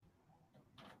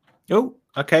Oh,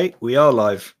 okay. We are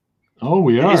live. Oh,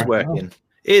 we are. It is working. Oh.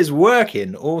 It is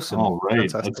working. Awesome. All right.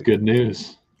 Fantastic. That's good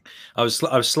news. I was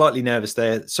slightly nervous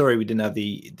there. Sorry, we didn't have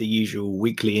the usual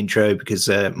weekly intro because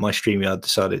my StreamYard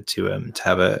decided to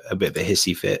have a bit of a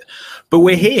hissy fit. But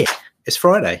we're here. It's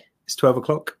Friday. It's 12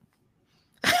 o'clock.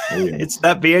 Oh, yeah. It's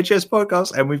that VHS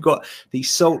podcast, and we've got the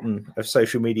Sultan of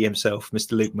social media himself,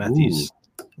 Mr. Luke Matthews,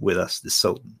 with us. The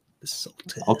Sultan. The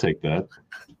Sultan. I'll take that.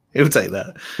 He'll take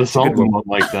that. The Sultan won't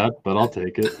like that, but I'll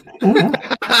take it.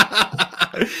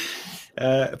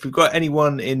 If we've got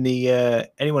anyone in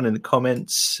the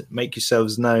comments, make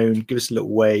yourselves known. Give us a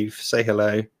little wave. Say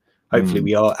hello. Hopefully,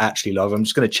 we are actually live. I'm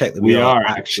just going to check that we are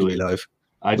actually live.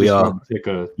 We are.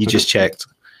 You just checked.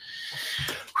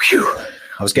 Whew.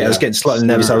 I was getting slightly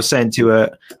nervous. I was saying to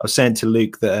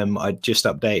Luke that I just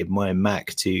updated my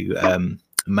Mac to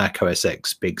Mac OS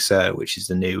X Big Sur, which is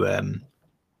the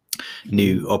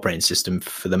new operating system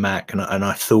for the Mac, and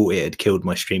I thought it had killed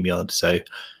my StreamYard. So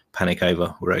panic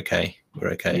over. We're okay.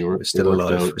 We're okay. We're still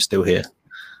alive. We're still here.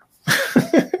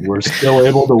 We're still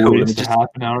able to waste half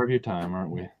an hour of your time,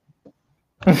 aren't we?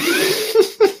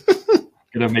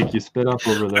 Gonna make you spit up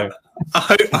over there.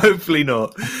 Hopefully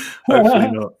not.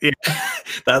 Hopefully not. Yeah,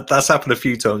 that's happened a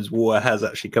few times. Water has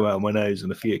actually come out of my nose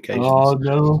on a few occasions. Oh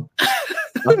no,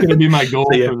 that's gonna be my goal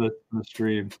for the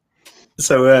stream.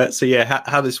 So yeah,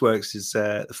 how this works is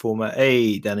the format.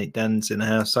 Hey, Dan's in the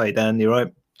house. Hey, Dan, you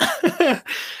right?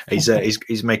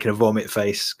 he's making a vomit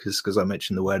face because I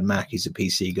mentioned the word Mac. He's a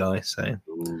PC guy, so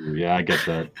yeah, I get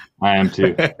that. I am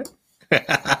too.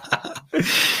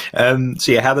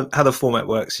 So yeah, how the format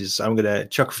works is I'm gonna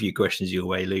chuck a few questions your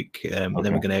way, Luke, and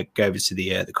then we're gonna go over to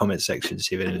the comment section to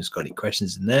see if anyone's got any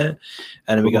questions in there,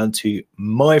 and then we go on to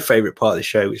my favorite part of the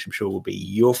show, which I'm sure will be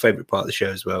your favorite part of the show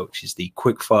as well, which is the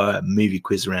quickfire movie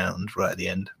quiz round right at the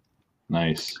end.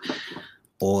 Nice.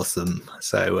 Awesome.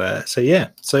 So yeah.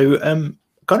 So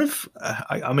kind of.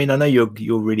 I mean, I know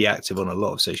you're really active on a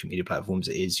lot of social media platforms.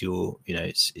 It is your,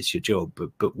 it's your job.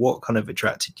 But what kind of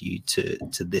attracted you to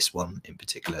this one in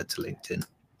particular, to LinkedIn?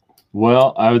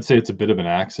 Well, I would say it's a bit of an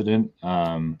accident.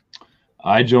 I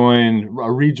rejoined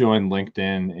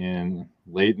LinkedIn in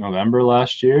late November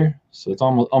last year, so it's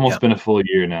almost been a full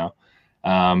year now.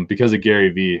 Because of Gary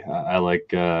Vee. I like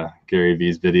Gary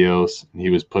Vee's videos.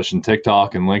 He was pushing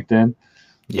TikTok and LinkedIn.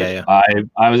 Yeah.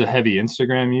 I was a heavy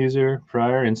Instagram user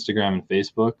prior. Instagram and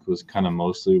Facebook was kind of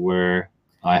mostly where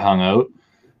I hung out.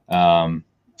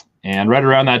 And right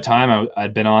around that time,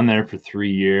 I'd been on there for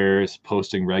 3 years,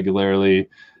 posting regularly,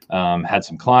 had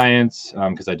some clients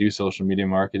because I do social media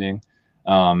marketing.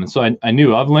 And so I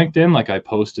knew of LinkedIn, like I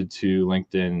posted to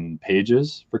LinkedIn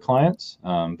pages for clients,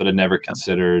 but I never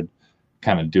considered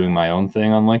kind of doing my own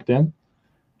thing on LinkedIn.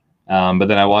 But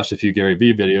then I watched a few Gary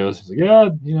Vee videos. I was like,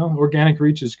 yeah, organic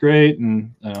reach is great.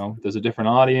 And, there's a different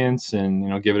audience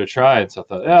and, give it a try. And so I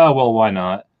thought, yeah, well, why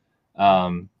not?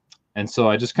 And so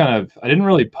I just I didn't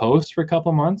really post for a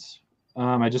couple months.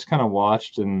 I just kind of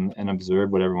watched and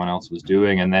observed what everyone else was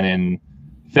doing. And then in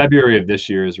February of this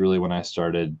year is really when I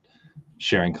started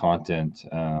sharing content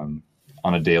on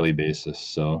a daily basis.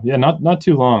 So yeah, not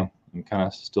too long. I'm kind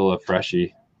of still a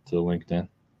freshie to LinkedIn.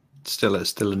 Still a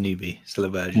newbie, still a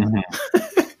virgin.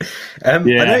 I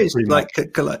know it's like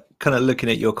kind of looking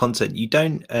at your content. You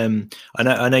don't.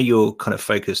 I know you're kind of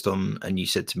focused on, and you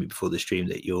said to me before the stream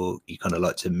that you kind of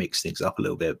like to mix things up a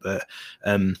little bit. But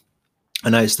I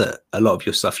noticed that a lot of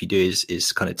your stuff you do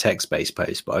is kind of text-based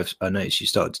posts. But I noticed you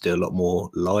started to do a lot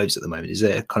more lives at the moment. Is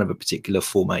there kind of a particular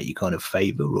format you kind of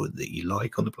favor or that you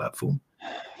like on the platform?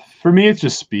 For me, it's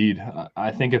just speed.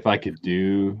 I think if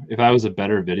I was a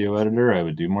better video editor, I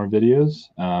would do more videos.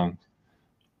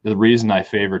 The reason I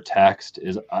favor text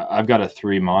is I've got a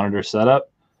 3-monitor setup,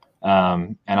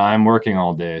 and I'm working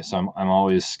all day. So I'm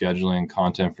always scheduling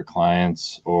content for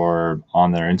clients or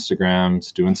on their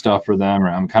Instagrams, doing stuff for them, or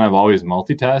I'm kind of always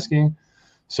multitasking.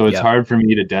 So it's hard for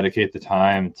me to dedicate the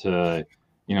time to,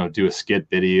 do a skit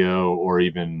video or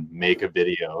even make a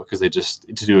video, because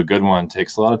to do a good one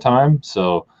takes a lot of time.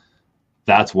 So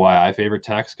that's why I favor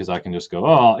text, because I can just go,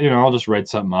 I'll just write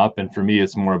something up. And for me,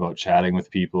 it's more about chatting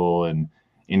with people and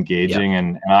engaging.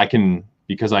 And I can,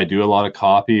 because I do a lot of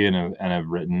copy and I've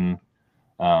written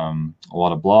a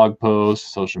lot of blog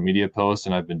posts, social media posts,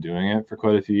 and I've been doing it for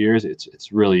quite a few years.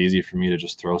 It's really easy for me to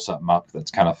just throw something up that's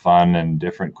kind of fun and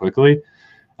different quickly.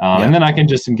 And then I can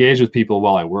just engage with people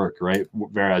while I work, right?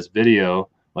 Whereas video,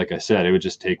 like I said, it would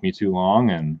just take me too long.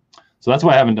 And so that's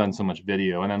why I haven't done so much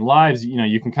video. And then lives,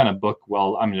 you can kind of book,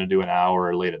 well, I'm going to do an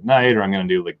hour late at night, or I'm going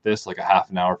to do like a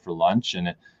half an hour for lunch.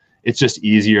 And it's just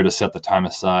easier to set the time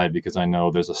aside because I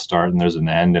know there's a start and there's an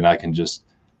end, and I can just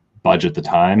budget the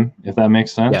time, if that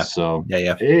makes sense. Yeah. So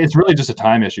yeah, it's really just a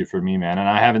time issue for me, man. And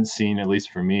I haven't seen, at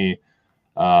least for me,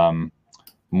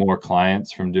 more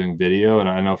clients from doing video. And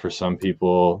I know for some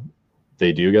people,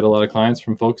 they do get a lot of clients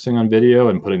from focusing on video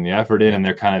and putting the effort in, and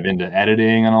they're kind of into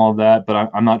editing and all of that.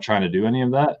 But I'm not trying to do any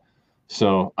of that.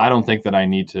 So I don't think that I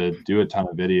need to do a ton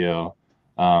of video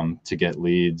to get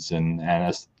leads and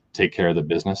take care of the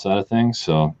business side of things.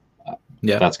 So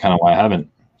yeah, that's kind of why I haven't,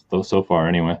 so far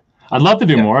anyway. I'd love to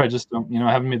do more. I just don't,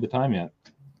 I haven't made the time yet.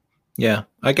 Yeah,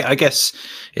 I guess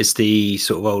it's the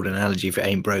sort of old analogy: if it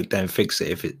ain't broke, don't fix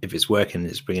it. If it's working,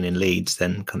 it's bringing in leads,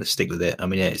 then kind of stick with it. I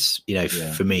mean, it's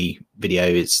for me,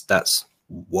 video that's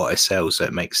what I sell, so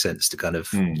it makes sense to kind of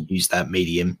use that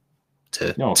medium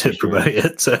to promote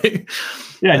it. So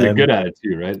yeah, and you're good at it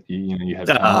too, right? You have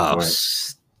time for it.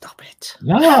 Stop it!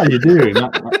 No, you do.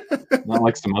 Not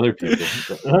like some other people.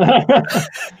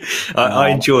 I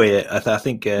enjoy it. I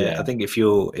think if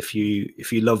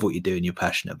you love what you do and you're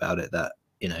passionate about it, that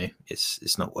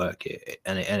it's not work.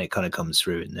 And it kind of comes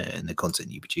through in the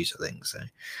content you produce, I think. So,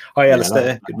 hi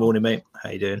Alistair, good morning, mate. How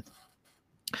you doing?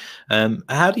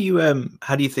 How do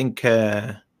you think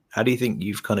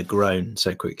you've kind of grown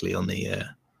so quickly on the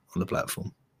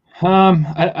platform?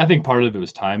 I think part of it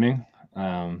was timing.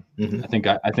 I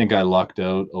think I lucked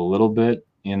out a little bit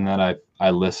in that I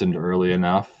listened early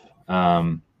enough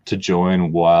to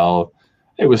join while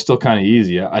it was still kind of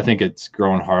easy. I think it's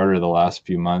grown harder the last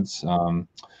few months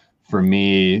for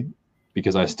me,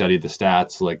 because I studied the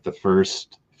stats. Like the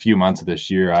first few months of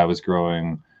this year, I was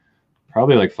growing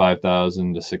probably like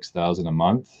 5,000 to 6,000 a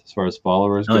month as far as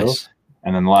followers go.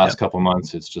 And then the last couple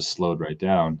months, it's just slowed right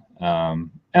down. And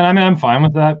I mean, I'm fine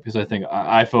with that, because I think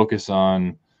I focus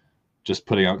on just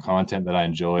putting out content that I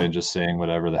enjoy and just saying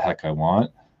whatever the heck I want.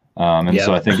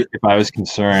 So I think if I was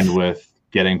concerned with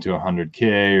getting to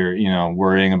 100K or,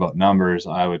 worrying about numbers,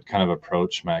 I would kind of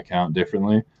approach my account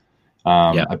differently.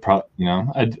 I'd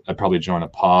probably join a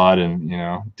pod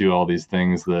and, do all these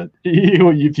things that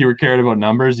if you were cared about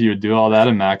numbers, you would do all that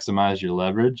and maximize your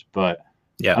leverage. But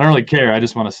I don't really care. I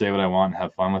just want to say what I want and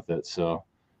have fun with it. So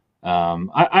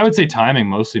I would say timing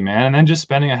mostly, man. And then just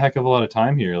spending a heck of a lot of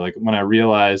time here. Like when I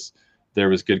realized there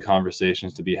was good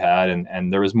conversations to be had,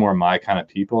 and there was more my kind of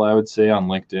people, I would say, on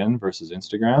LinkedIn versus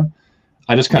Instagram.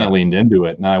 I just kind of leaned into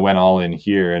it, and I went all in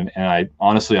here. And I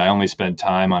honestly, I only spend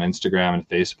time on Instagram and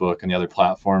Facebook and the other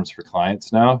platforms for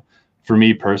clients now. For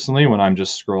me personally, when I'm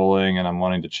just scrolling and I'm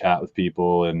wanting to chat with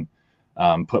people and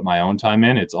put my own time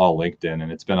in, it's all LinkedIn, and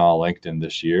it's been all LinkedIn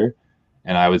this year.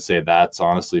 And I would say that's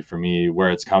honestly for me where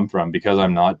it's come from, because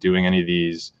I'm not doing any of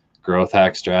these growth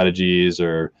hack strategies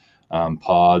or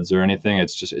pods or anything.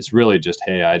 It's really just,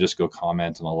 hey, I just go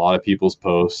comment on a lot of people's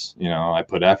posts. I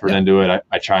put effort into it.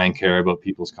 I try and care about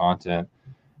people's content,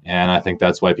 and I think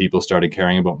that's why people started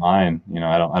caring about mine.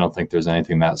 I don't think there's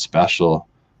anything that special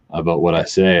about what I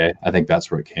say. I think that's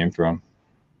where it came from.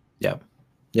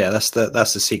 Yeah, that's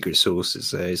the secret sauce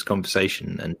is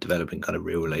conversation and developing kind of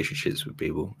real relationships with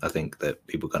people. I think that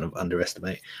people kind of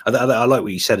underestimate. I like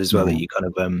what you said as well, that you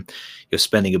kind of you're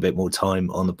spending a bit more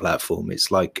time on the platform.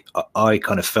 It's like I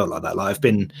kind of felt like that. Like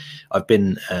I've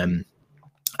been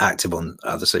active on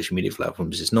other social media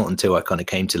platforms. It's not until I kind of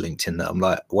came to LinkedIn that I'm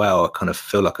like, wow, I kind of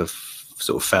feel like I've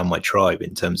sort of found my tribe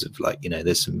in terms of like,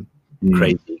 there's some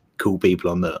crazy cool people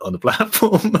on the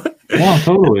platform. Yeah,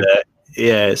 totally.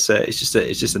 So it's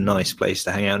just a nice place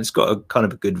to hang out. And it's got a kind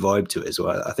of a good vibe to it as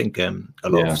well. I think a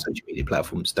lot of social media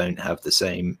platforms don't have the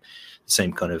same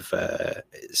kind of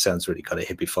it sounds really kind of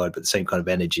hippified, but the same kind of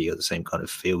energy or the same kind of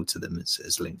feel to them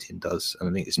as LinkedIn does. And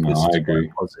I think it's a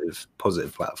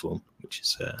positive platform, which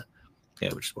is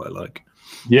what I like.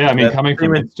 Yeah, I mean, coming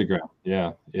from Instagram,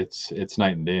 it's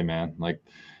night and day, man. Like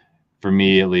for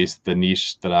me, at least, the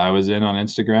niche that I was in on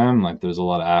Instagram, like there's a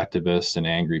lot of activists and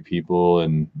angry people,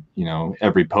 and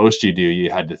every post you do, you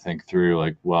had to think through,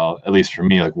 like, well, at least for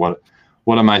me, like what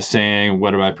am I saying?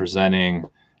 What am I presenting?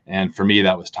 And for me,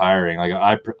 that was tiring. Like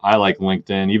I like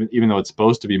LinkedIn, even though it's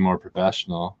supposed to be more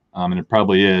professional, and it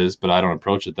probably is, but I don't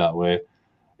approach it that way.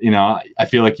 I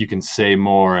feel like you can say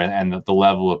more, and that the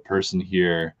level of person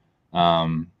here,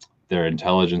 their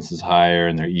intelligence is higher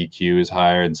and their EQ is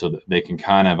higher, and so that they can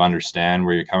kind of understand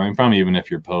where you're coming from, even if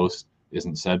your post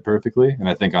isn't said perfectly. And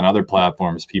I think on other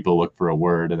platforms, people look for a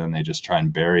word and then they just try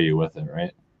and bury you with it,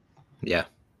 right?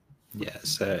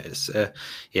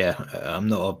 I'm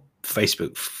not a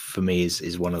Facebook for me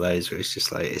is one of those where it's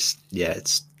just like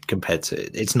it's compared to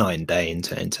it's night and day in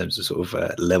terms of sort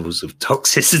of levels of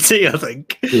toxicity. I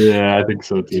think. Yeah, I think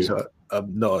so too.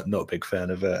 I'm not a big fan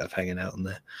of hanging out on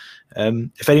there.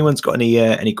 If anyone's got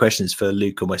any questions for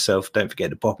Luke or myself, don't forget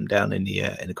to pop them down in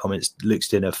the comments. Luke's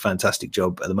doing a fantastic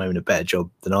job at the moment, a better job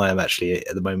than I am actually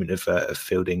at the moment of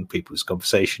fielding people's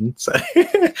conversation. So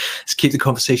let's keep the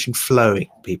conversation flowing,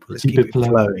 people. Let's keep it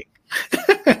flowing.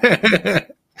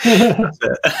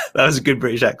 That was a good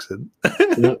British accent.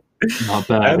 Yep. Not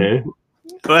bad, eh?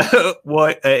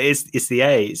 Why? It's the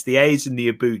A. It's the A's in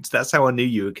your boots. That's how I knew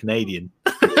you were Canadian.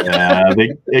 Yeah,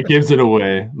 it gives it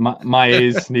away. My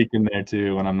A's sneak in there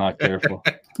too when I'm not careful.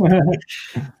 Why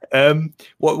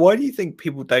do you think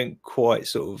people don't quite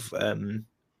sort of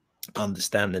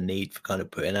understand the need for kind of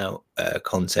putting out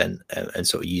content and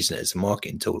sort of using it as a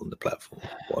marketing tool on the platform?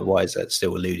 Why is that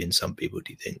still eluding some people,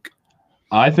 do you think?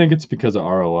 I think it's because of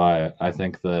ROI. I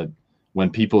think that when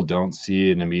people don't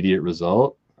see an immediate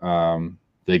result,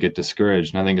 they get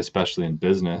discouraged. And I think especially in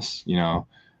business,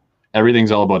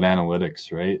 everything's all about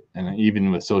analytics, right? And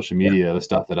even with social media, the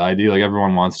stuff that I do, like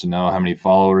everyone wants to know how many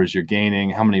followers you're gaining,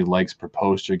 how many likes per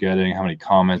post you're getting, how many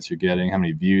comments you're getting, how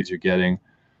many views you're getting,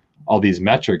 all these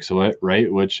metrics,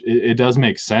 right? Which it does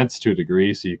make sense to a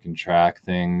degree, so you can track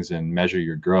things and measure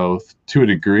your growth to a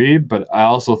degree. But I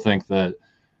also think that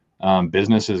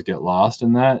businesses get lost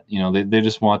in that. They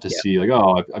just want to see like,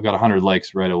 oh, I've got 100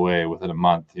 likes right away within a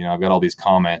month. I've got all these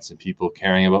comments and people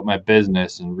caring about my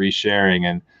business and resharing.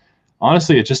 And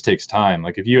honestly, it just takes time.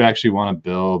 Like if you actually want to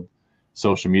build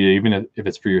social media, even if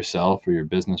it's for yourself or your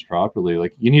business properly,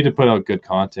 like you need to put out good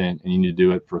content and you need to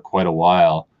do it for quite a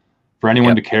while for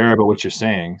anyone to care about what you're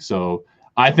saying. So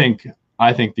I think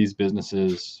these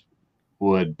businesses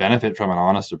would benefit from an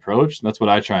honest approach. That's what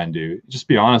I try and do. Just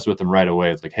be honest with them right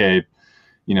away. It's like, hey,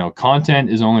 content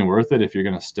is only worth it if you're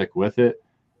going to stick with it.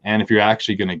 And if you're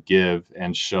actually going to give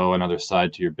and show another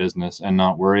side to your business and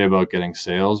not worry about getting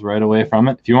sales right away from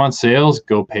it. If you want sales,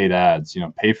 go paid ads,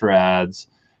 pay for ads,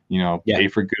 pay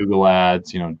for Google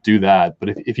ads, do that.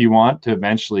 But if you want to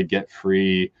eventually get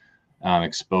free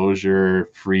exposure,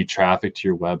 free traffic to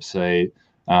your website,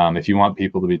 if you want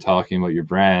people to be talking about your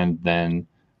brand, then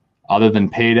other than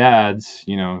paid ads,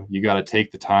 you got to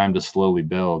take the time to slowly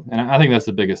build. And I think that's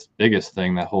the biggest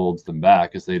thing that holds them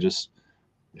back is they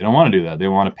don't want to do that. They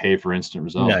want to pay for instant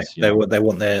results. No, they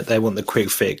want the quick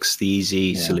fix, the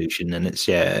easy solution. And it's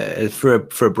for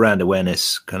a brand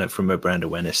awareness, kind of from a brand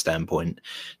awareness standpoint,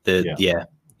 it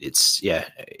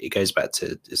goes back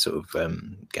to sort of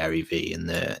Gary V and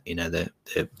the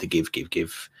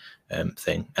give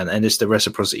thing, and it's the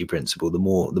reciprocity principle. The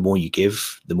more you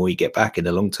give, the more you get back in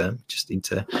the long term. Just need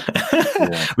to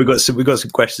we got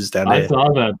some questions down there. I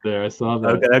saw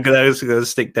that. Okay, I'm gonna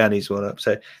stick Danny's one up.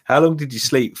 So how long did you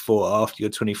sleep for after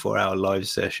your 24-hour live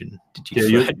session? Did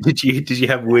you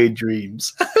have weird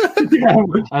dreams?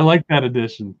 I like that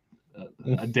addition.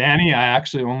 Danny, I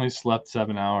actually only slept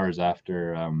 7 hours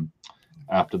after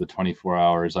the 24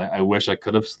 hours. I wish I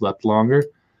could have slept longer,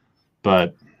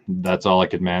 but that's all I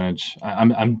could manage.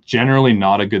 I'm generally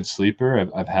not a good sleeper.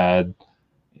 I've had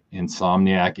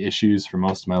insomniac issues for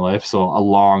most of my life, so a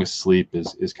long sleep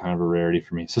is kind of a rarity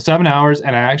for me. So 7 hours,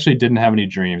 and I actually didn't have any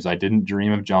dreams. I didn't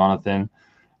dream of Jonathan.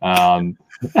 I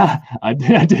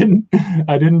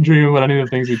didn't dream about any of the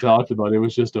things we talked about. It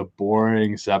was just a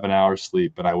boring 7 hours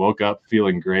sleep, but I woke up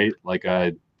feeling great, like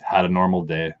I had a normal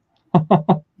day.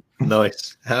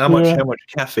 Nice. How much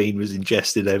caffeine was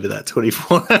ingested over that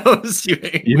 24 hours?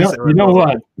 You know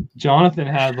what? Jonathan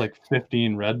had like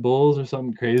 15 Red Bulls or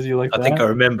something crazy like that. I think I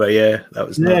remember. Yeah, that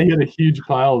was. Yeah, he had a huge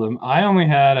pile of them.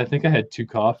 I think I had 2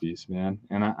 coffees, man,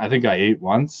 and I think I ate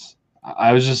once.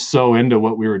 I was just so into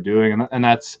what we were doing, and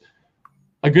that's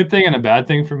a good thing and a bad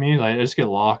thing for me. Like I just get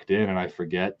locked in and I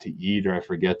forget to eat or I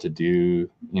forget to do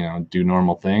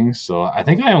normal things. So I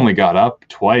think I only got up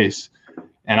twice.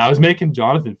 And I was making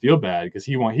Jonathan feel bad because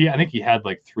I think he had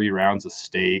like 3 rounds of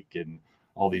steak and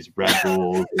all these Red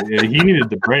Bulls. He needed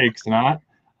the breaks, and I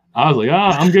was like,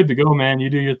 I'm good to go, man.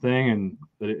 You do your thing. And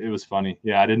it was funny.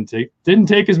 Yeah, I didn't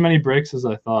take as many breaks as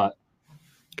I thought.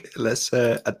 Let's.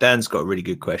 Dan's got a really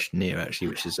good question here, actually,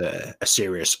 which is a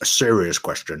serious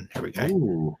question. Here we go.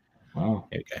 Ooh, wow.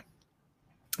 Here we go.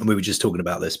 And we were just talking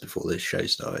about this before this show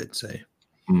started. So,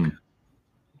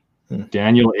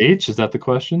 Daniel H, is that the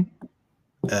question?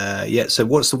 So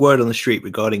what's the word on the street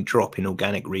regarding drop in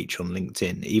organic reach on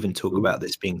LinkedIn? Even talk about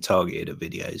this being targeted at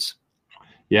videos.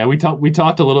 Yeah, we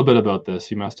talked a little bit about this.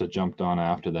 He must have jumped on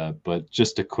after that, but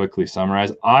just to quickly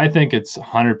summarize, I think it's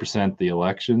 100% the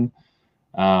election.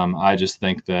 I just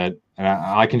think that, and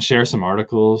I can share some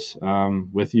articles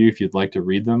with you if you'd like to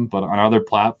read them, but on other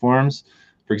platforms,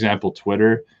 for example,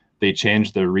 Twitter, they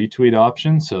changed the retweet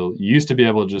option. So you used to be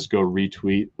able to just go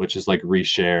retweet, which is like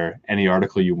reshare any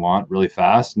article you want really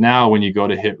fast. Now, when you go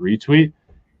to hit retweet,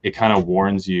 it kind of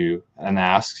warns you and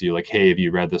asks you like, hey, have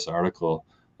you read this article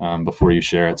before you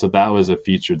share it? So that was a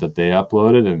feature that they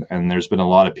uploaded. And there's been a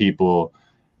lot of people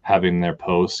having their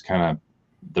posts kind of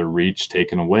the reach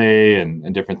taken away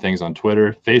and different things on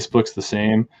Twitter. Facebook's the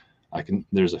same.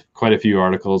 There's quite a few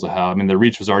articles of how, I mean, the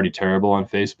reach was already terrible on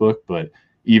Facebook, but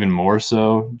even more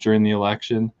so during the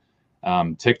election.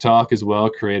 TikTok as well,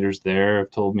 creators there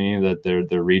have told me that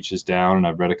their reach is down, and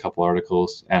I've read a couple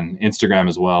articles, and Instagram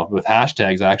as well. With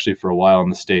hashtags, actually, for a while in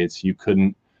the States, you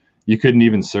couldn't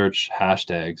even search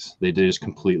hashtags. They just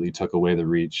completely took away the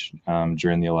reach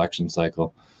during the election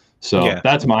cycle. So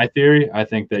that's my theory. I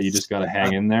think that you just got to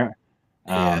hang in there.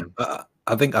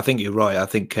 I think you're right. I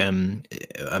think,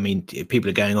 I mean,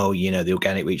 people are going, oh, the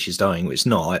organic reach is dying. Well, it's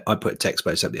not. I put a text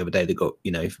post up the other day that got,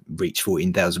 reached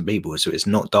 14,000 people. So it's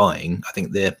not dying. I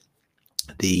think the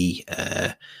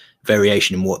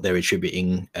variation in what they're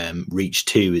attributing reach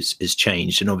to is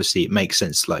changed. And obviously it makes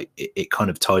sense. Like it kind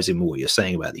of ties in with what you're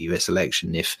saying about the US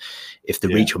election. If the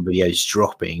reach on video is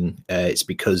dropping, it's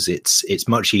because it's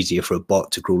much easier for a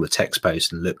bot to crawl a text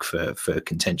post and look for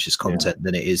contentious content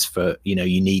than it is for, you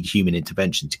need human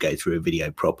intervention to go through a video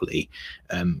properly.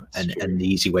 And the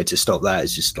easy way to stop that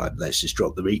is just like, let's just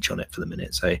drop the reach on it for the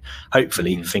minute. So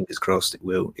hopefully, fingers crossed, it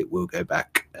will go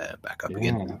back up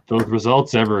again. Those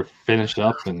results ever finish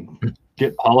up and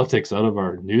get politics out of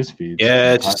our news feeds.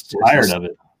 Yeah, I'm tired of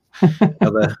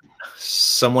it.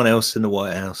 Someone else in the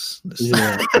White House. Same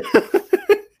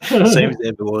as it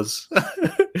ever was.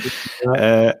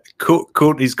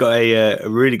 Courtney's got a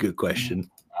really good question.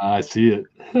 I see it.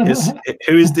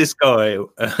 Who is this guy?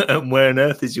 And where on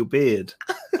earth is your beard?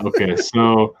 Okay,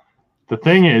 so the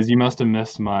thing is, you must have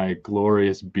missed my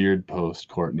glorious beard post,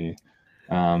 Courtney.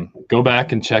 Go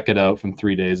back and check it out from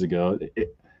 3 days ago.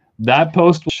 That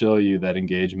post will show you that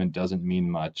engagement doesn't mean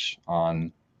much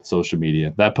on social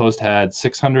media. That post had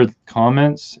 600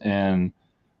 comments and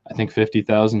I think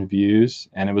 50,000 views.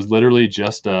 And it was literally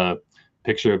just a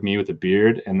picture of me with a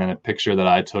beard and then a picture that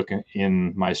I took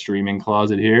in my streaming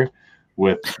closet here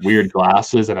with weird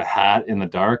glasses and a hat in the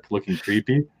dark looking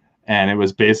creepy. And it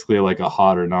was basically like a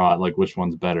hot or not, like which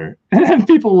one's better. And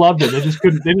people loved it. They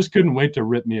just couldn't wait to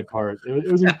rip me apart.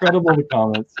 It was incredible, the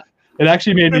comments. It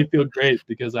actually made me feel great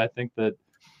because I think that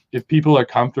if people are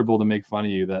comfortable to make fun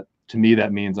of you, that to me,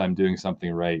 that means I'm doing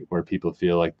something right, where people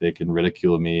feel like they can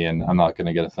ridicule me and I'm not going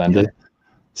to get offended.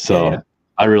 So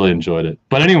I really enjoyed it.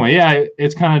 But anyway,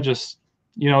 it's kind of just,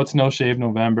 it's No Shave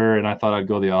November, and I thought I'd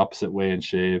go the opposite way and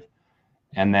shave.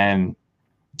 And then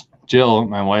Jill,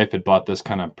 my wife, had bought this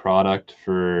kind of product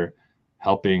for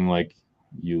helping like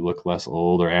you look less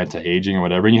old or anti-aging or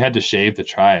whatever. And you had to shave to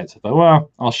try it. So I thought,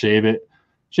 well, I'll shave it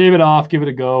off, give it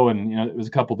a go. And it was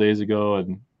a couple days ago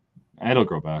and it'll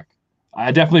grow back.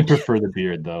 I definitely prefer the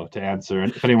beard though, to answer.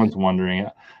 And if anyone's wondering,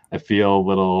 I feel a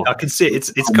little. I can see it.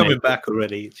 It's coming back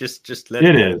already. Just let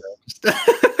it is.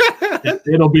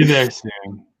 It'll be there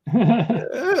soon.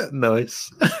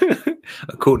 Nice.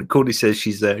 Courtney says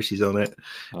she's there. She's on it.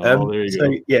 There you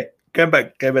go. Yeah, going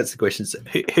back to the questions.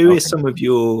 Who is some of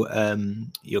your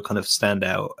kind of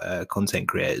standout content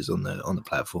creators on the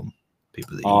platform?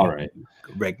 People that you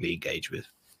regularly engage with.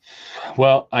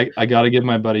 Well, I got to give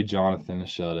my buddy Jonathan a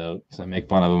shout out because I make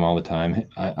fun of him all the time.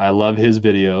 I love his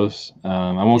videos.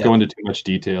 I won't go into too much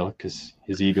detail because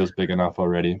his ego's big enough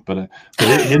already, but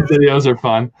his videos are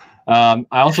fun. I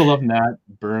also love Nat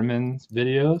Berman's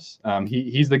videos.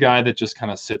 He's the guy that just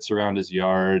kind of sits around his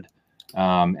yard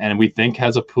and we think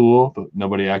has a pool, but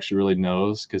nobody actually really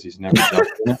knows because he's never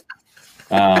jumped in it.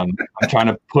 I'm trying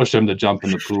to push him to jump in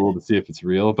the pool to see if it's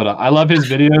real, but I love his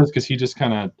videos because he just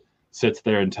kind of sits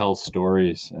there and tells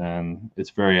stories, and it's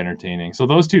very entertaining. So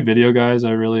those two video guys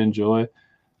I really enjoy.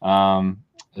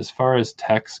 As far as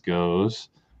text goes,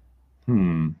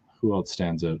 who else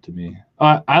stands out to me?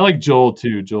 I like Joel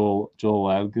too. Joel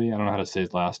Lagley. I don't know how to say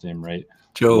his last name right.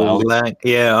 Joel Lang.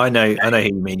 Yeah, I know who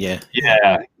you mean.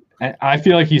 Yeah. I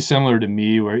feel like he's similar to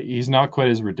me, where he's not quite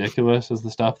as ridiculous as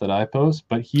the stuff that I post,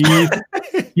 but he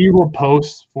will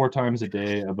post 4 times a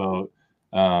day about.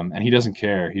 And he doesn't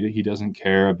care. He doesn't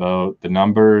care about the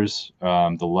numbers,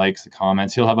 the likes, the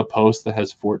comments. He'll have a post that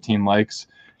has 14 likes,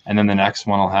 and then the next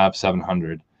one will have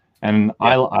 700. And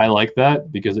I like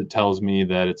that because it tells me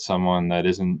that it's someone that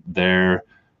isn't there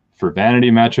for vanity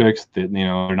metrics. That, you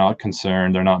know, they're not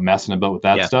concerned. They're not messing about with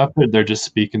that stuff. They're just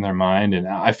speaking their mind. And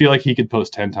I feel like he could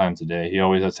post 10 times a day. He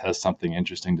always has something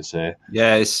interesting to say.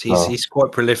 Yeah, he's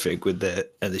quite prolific with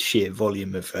the sheer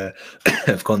volume of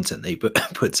content that he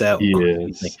puts out. He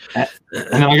is. And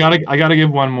then I gotta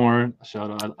give one more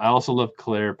shout out. I also love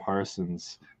Claire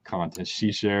Parsons' content.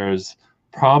 She shares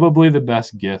probably the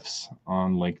best GIFs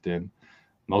on LinkedIn.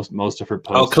 Most of her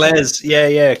posts. Oh, Claire's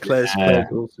awesome. Claire's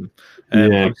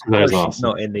awesome. She's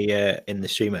not in the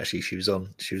stream actually. She was on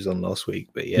last week,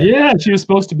 but yeah, she was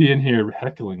supposed to be in here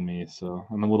heckling me, so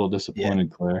I'm a little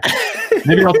disappointed, Claire.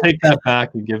 Maybe I'll take that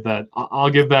back and I'll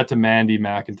give that to Mandy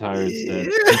McIntyre instead.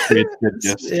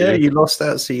 Yeah, you lost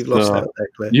out, so you've lost out there,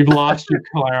 Claire. You've lost your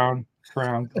crown,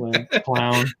 Claire.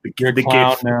 Clown. You're a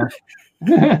clown now.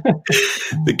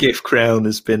 The GIF crown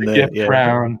has been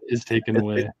crown is taken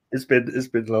away. It's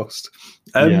been lost.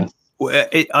 Yes.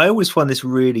 I always find this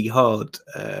really hard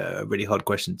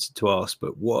question to ask.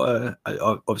 But what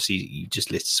obviously you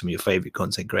just listed some of your favorite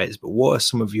content creators, but what are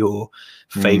some of your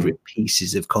favorite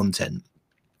pieces of content?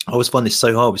 I always find this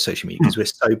so hard with social media because we're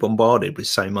so bombarded with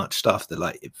so much stuff that,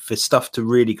 like, for stuff to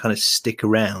really kind of stick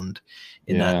around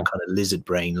in that kind of lizard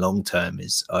brain long term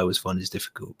I always find is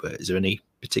difficult. But is there any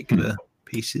particular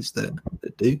pieces that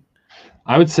do?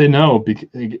 I would say no.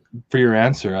 For your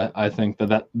answer, I think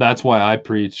that's why I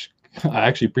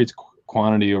actually preach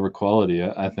quantity over quality.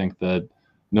 I think that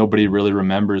nobody really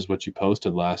remembers what you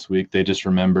posted last week. They just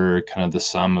remember kind of the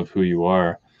sum of who you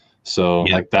are. So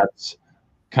like that's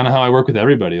kind of how I work with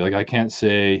everybody. Like I can't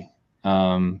say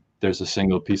there's a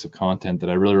single piece of content that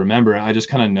I really remember. I just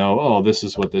kind of know, oh, this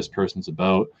is what this person's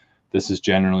about. This is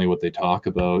generally what they talk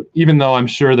about, even though I'm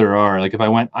sure there are. Like if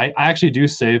I actually do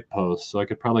save posts, so I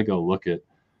could probably go look at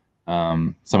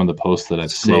some of the posts that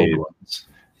I've saved.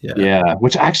 Yeah,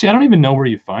 which actually I don't even know where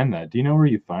you find that. Do you know where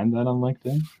you find that on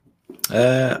LinkedIn?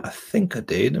 I think I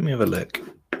did. Let me have a look.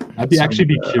 I'd be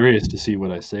curious to see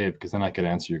what I saved, because then I could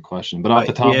answer your question. But off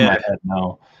the top of my head,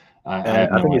 no. I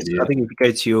think if you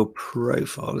go to your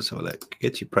profile, let's have a look. Go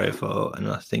to your profile, and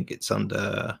I think it's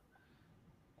under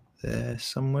there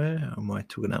somewhere. Or am I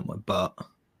talking out my butt?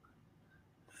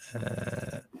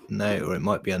 No, or it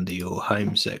might be under your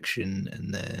home section,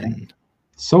 and then.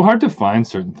 So hard to find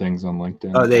certain things on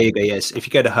LinkedIn. Oh, there you go. Yes, if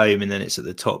you go to home, and then it's at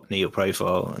the top near your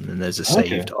profile, and then there's a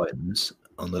saved items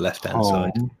on the left-hand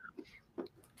side.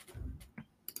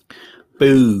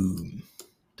 Boom!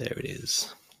 There it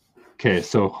is. Okay,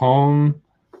 so home,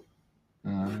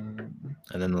 and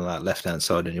then on that left-hand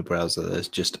side in your browser, there's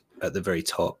just at the very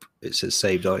top, it says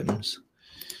saved items.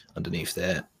 Underneath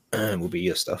there will be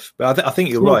your stuff. But I think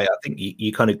you're right. I think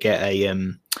you kind of get a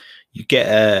and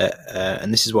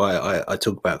this is why I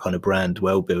talk about kind of brand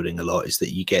well building a lot, is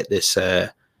that you get this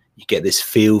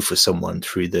feel for someone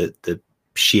through the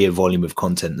sheer volume of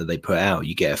content that they put out.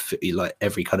 You get like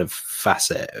every kind of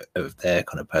facet of their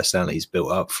kind of personality is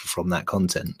built up from that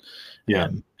content.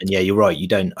 And yeah, you're right.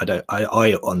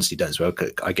 I honestly don't as well.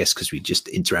 I guess because we just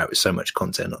interact with so much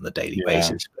content on a daily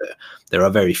basis, but there are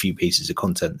very few pieces of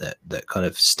content that kind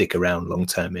of stick around long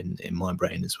term in my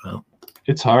brain as well.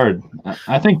 It's hard.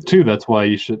 I think too, that's why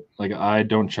you should, like, I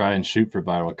don't try and shoot for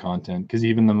viral content, because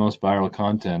even the most viral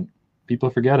content, people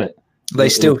forget it. They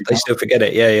still forget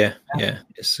it. Yeah.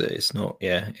 It's not.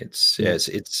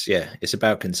 It's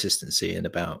about consistency and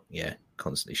about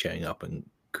constantly showing up and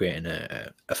creating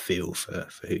a feel for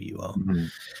who you are,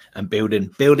 and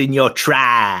building your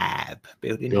tribe.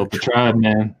 Build your tribe,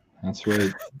 man. That's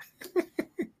right.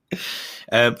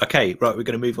 Okay, right. We're going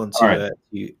to move on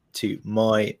to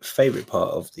my favorite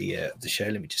part of the show.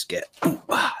 Let me just get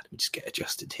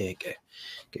adjusted here.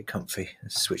 Get comfy.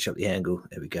 Let's switch up the angle.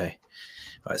 There we go.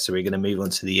 Right, so we're going to move on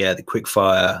to the quick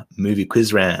fire movie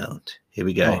quiz round. Here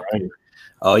we go. Right.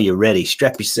 Are you ready?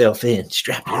 Strap yourself in.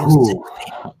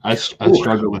 I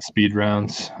struggle with speed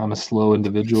rounds. I'm a slow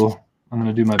individual. I'm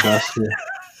going to do my best here.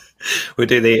 We'll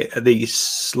do the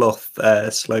sloth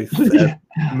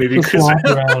movie quiz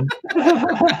round.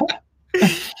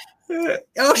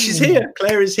 Oh, she's here.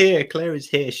 Claire is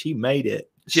here. She made it.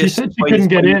 She said she couldn't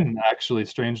get in, actually,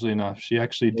 strangely enough. She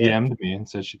actually DM'd me and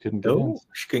said she couldn't get in.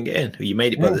 She couldn't get in. You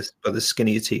made it by the skin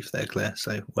of your teeth there, Claire.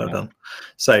 So well done.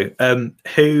 So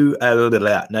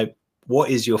what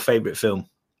is your favorite film?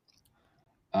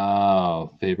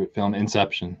 Oh, favorite film?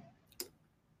 Inception.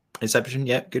 Inception,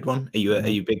 yeah, good one. Are you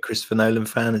a big Christopher Nolan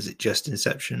fan? Is it just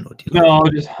Inception, or do you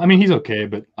he's okay,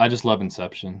 but I just love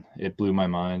Inception. It blew my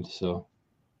mind, so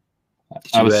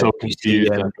I was so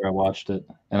confused after I watched it,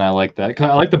 and I like that.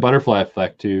 I like the butterfly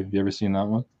effect too. Have you ever seen that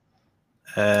one?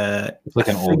 It's like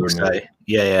an older movie.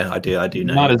 Yeah, I do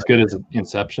know. Not as good as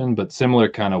Inception, but similar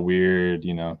kind of weird,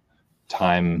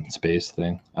 time space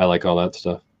thing. I like all that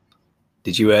stuff.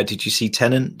 Did you see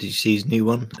Tenet? Did you see his new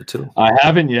one at all? I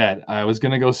haven't yet. I was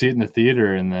gonna go see it in the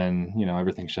theater, and then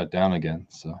everything shut down again.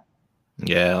 So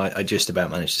yeah, I just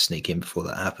about managed to sneak in before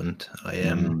that happened.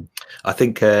 I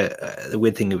think the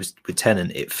weird thing was with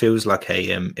Tenet, it feels like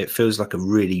a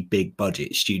really big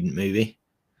budget student movie.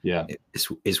 Yeah,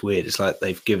 it's weird. It's like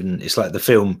it's like the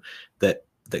film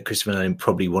that Christopher Nolan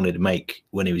probably wanted to make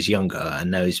when he was younger,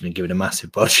 and now he's been given a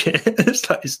massive budget. It's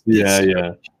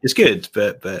good,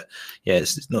 but yeah,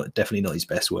 it's definitely not his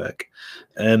best work.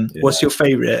 What's your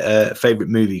favorite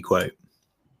movie quote?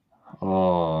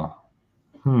 Oh,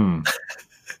 I'm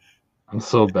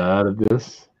so bad at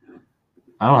this.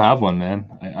 I don't have one, man.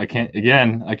 I can't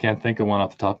think of one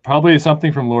off the top. Probably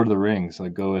something from Lord of the Rings.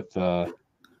 I'd go with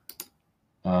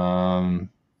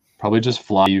probably just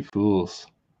 "Fly, you fools."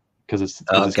 Because it's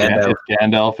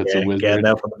Gandalf. It's a wizard.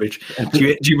 Gandalf on the bridge. Do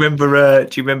you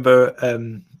remember?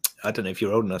 I don't know if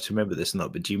you're old enough to remember this or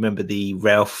not, but do you remember the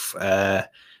Ralph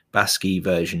Bakshi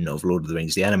version of Lord of the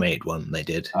Rings, the animated one they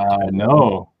did?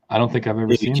 No, I don't think I've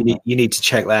ever seen it. You need to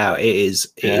check that out. It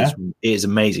is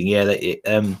amazing. Yeah,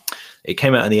 it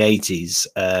came out in the 80s,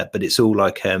 but it's all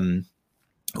like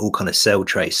all kind of cell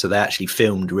trace. So they actually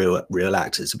filmed real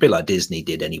actors, a bit like Disney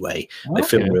did anyway. They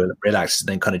filmed real actors and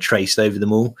then kind of traced over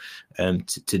them all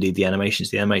to do the animations.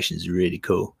 The animations are really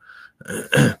cool.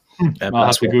 I'll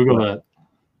have to Google that.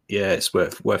 Yeah, it's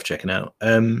worth checking out.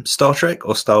 Star Trek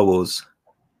or Star Wars?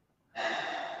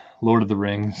 Lord of the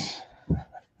Rings.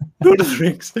 Lord of the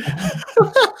Rings.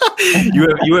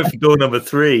 you went for door number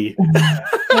 3.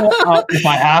 If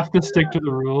I have to stick to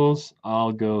the rules,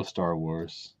 I'll go Star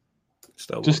Wars.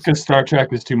 Just because Star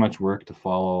Trek is too much work to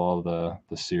follow all the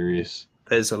series.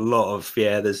 There's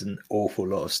there's an awful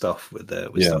lot of stuff with Star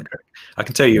Trek. I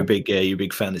can tell you're a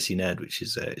big fantasy nerd, which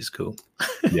is cool.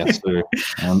 Yes, sir.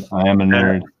 I am a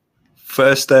nerd.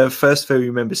 First film you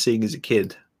remember seeing as a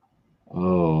kid?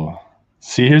 Oh,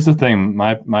 see, here's the thing.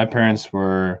 My parents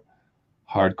were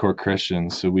hardcore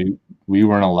Christians, so we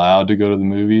weren't allowed to go to the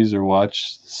movies or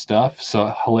watch stuff.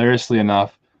 So hilariously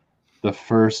enough, the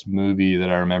first movie that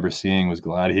I remember seeing was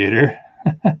Gladiator.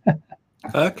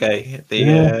 Okay.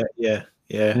 I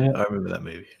remember that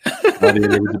movie.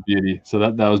 Gladiator was a beauty. So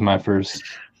that was my first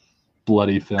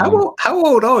bloody film. How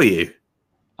old are you?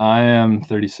 I am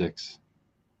 36.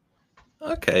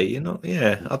 Okay, you're not.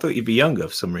 Yeah, I thought you'd be younger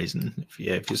for some reason. If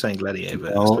you're saying Gladiator,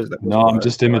 but no, I'm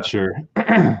just immature.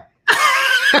 Well,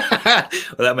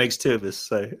 that makes 2 of us.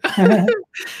 So,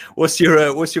 what's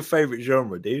your favorite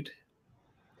genre, dude?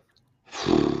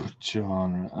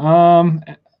 Genre.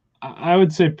 I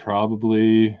would say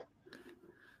probably.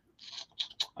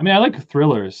 I mean, I like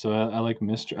thrillers, so I like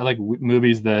mystery. I like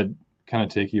movies that kind of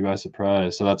take you by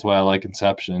surprise. So that's why I like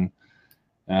Inception.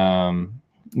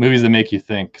 Movies that make you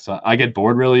think. So I get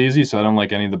bored really easy, so I don't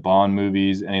like any of the Bond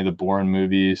movies, any of the Bourne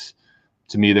movies.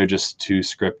 To me, they're just too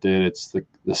scripted. It's the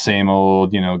same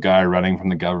old, guy running from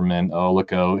the government. Oh,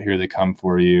 look out, here they come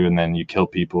for you, and then you kill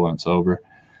people and it's over.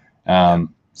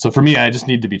 So for me, I just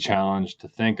need to be challenged to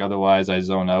think. Otherwise, I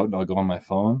zone out and I'll go on my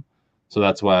phone. So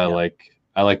that's why I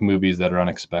like movies that are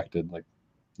unexpected, like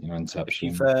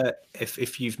Inception.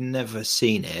 If you've never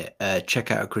seen it,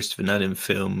 check out a Christopher Nolan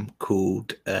film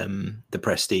called The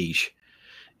Prestige.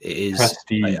 It is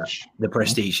Prestige. The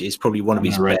Prestige is probably one of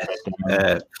his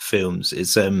best films.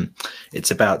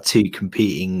 It's about 2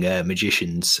 competing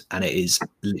magicians, and it is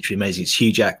literally amazing. It's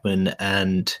Hugh Jackman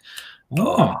and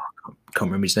can't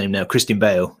remember his name now. Christian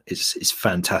Bale is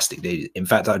fantastic. In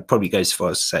fact, I'd probably go so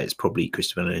far as to say it's probably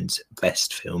Christopher Nolan's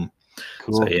best film.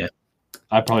 Cool. So yeah,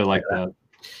 I probably like that.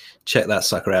 Check that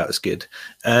sucker out. It's good.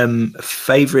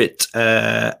 Favorite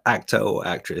actor or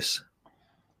actress?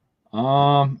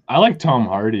 I like Tom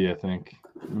Hardy. I think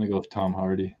I'm gonna go with Tom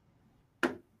Hardy.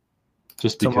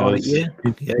 Just because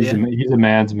he's a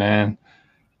man's man.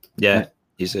 Yeah.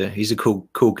 He's a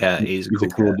cool cat. He's a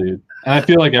cool dude. And I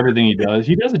feel like everything he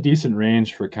does a decent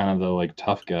range for kind of the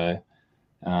tough guy.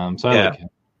 So I like him.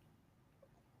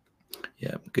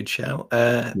 Yeah, good shout.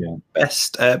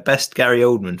 Best Gary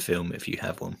Oldman film, if you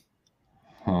have one.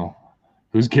 Oh,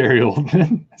 who's Gary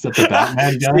Oldman? Is that the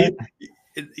Batman guy?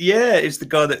 Yeah, it's the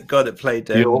guy that played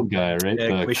the old guy, right?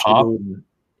 The cop. Gordon.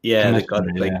 Yeah, the guy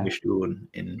that played Commissioner Gordon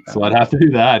in Batman. So I'd have to do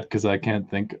that because I can't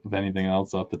think of anything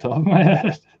else off the top of my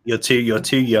head. You're too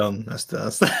young. That's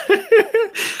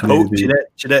Oh,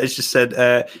 Jeanette has just said,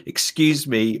 "Excuse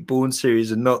me, Bourne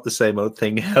series are not the same old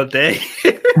thing. How dare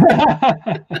you?"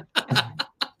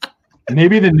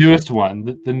 Maybe the newest one,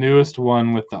 the newest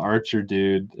one with the Archer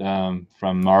dude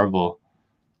from Marvel,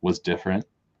 was different.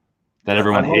 That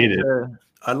everyone hated.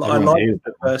 I like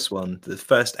the first one, the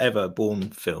first ever Bourne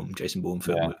film, Jason Bourne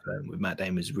film with Matt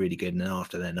Damon was really good. And then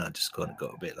after that, I just kind of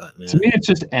got a bit like. To me, it's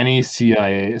just any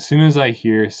CIA. As soon as I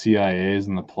hear CIA is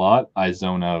in the plot, I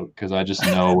zone out because I just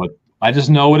know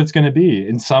what it's going to be.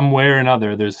 In some way or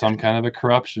another, there's some kind of a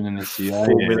corruption in the CIA.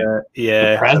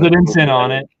 The president's in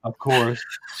on it, of course,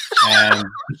 and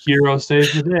the hero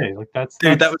saves the day. Like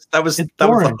that was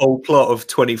the whole plot of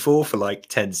 24 for like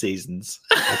 10 seasons.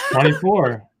 It's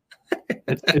 24.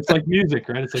 It's like music,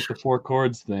 right? It's like the 4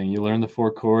 chords thing. You learn the 4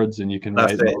 chords, and you can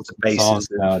write songs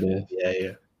nowadays.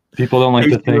 Yeah. People don't like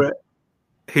to think.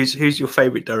 Who's your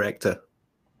favorite director?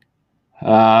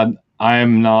 I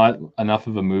am not enough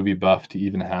of a movie buff to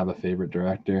even have a favorite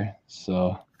director.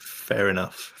 So fair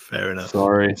enough.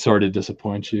 Sorry to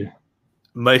disappoint you.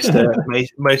 Most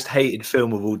hated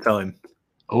film of all time.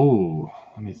 Oh,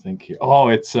 let me think here. Oh,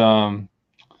 it's kind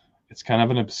of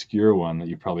an obscure one that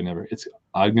you probably never.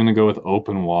 I'm gonna go with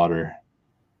Open Water.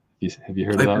 Have you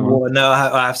heard of that one? No,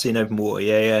 I have seen Open Water.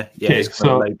 Yeah. Okay,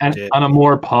 so on a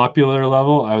more popular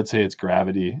level, I would say it's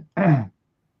Gravity.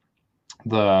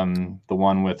 The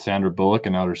one with Sandra Bullock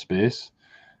in outer space.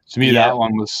 To me, that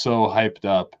one was so hyped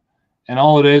up, and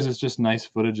all it is just nice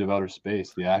footage of outer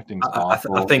space. The acting's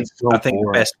awful. I think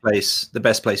the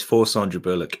best place for Sandra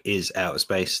Bullock is outer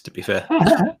space. To be fair,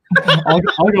 I'll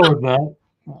go with that.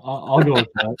 I'll go with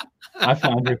that. I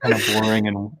found her kind of boring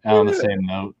and on the same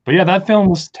note. But yeah, that film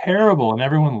was terrible and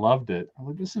everyone loved it. I'm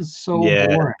like, this is so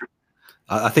boring.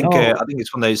 I think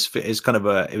it's one of those.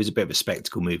 It was a bit of a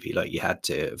spectacle movie. Like you had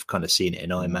to have kind of seen it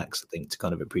in IMAX, I think, to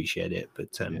kind of appreciate it.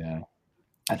 But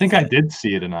I think I did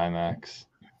see it in IMAX.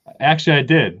 Actually, I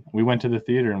did. We went to the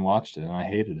theater and watched it, and I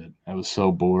hated it. I was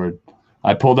so bored.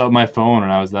 I pulled out my phone,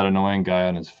 and I was that annoying guy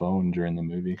on his phone during the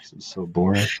movie because it was so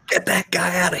boring. Get that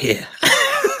guy out of here.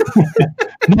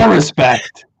 No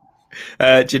respect.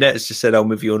 Jeanette's just said, "I'm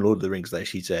with you on Lord of the Rings." Though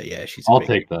she's I'll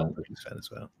take that. Fan as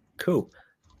well. Cool,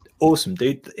 awesome,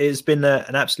 dude. It's been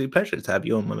an absolute pleasure to have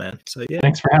you on, my man. So yeah,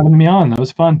 thanks for having me on. That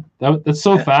was fun. That's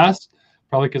so fast.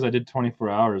 Probably because I did 24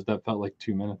 hours. That felt like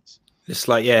 2 minutes. It's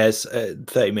like it's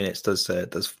 30 minutes does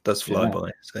fly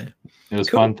by. So it was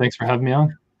fun. Thanks for having me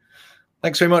on.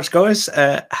 Thanks very much, guys.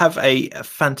 Have a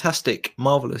fantastic,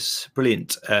 marvelous,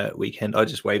 brilliant weekend. I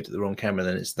just waved at the wrong camera.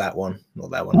 Then it's that one,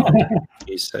 not that one.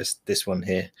 So it's this one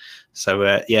here. So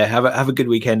have a good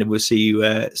weekend, and we'll see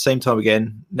you same time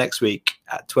again next week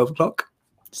at 12 o'clock.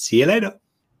 See you later.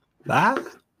 Bye.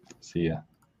 See ya.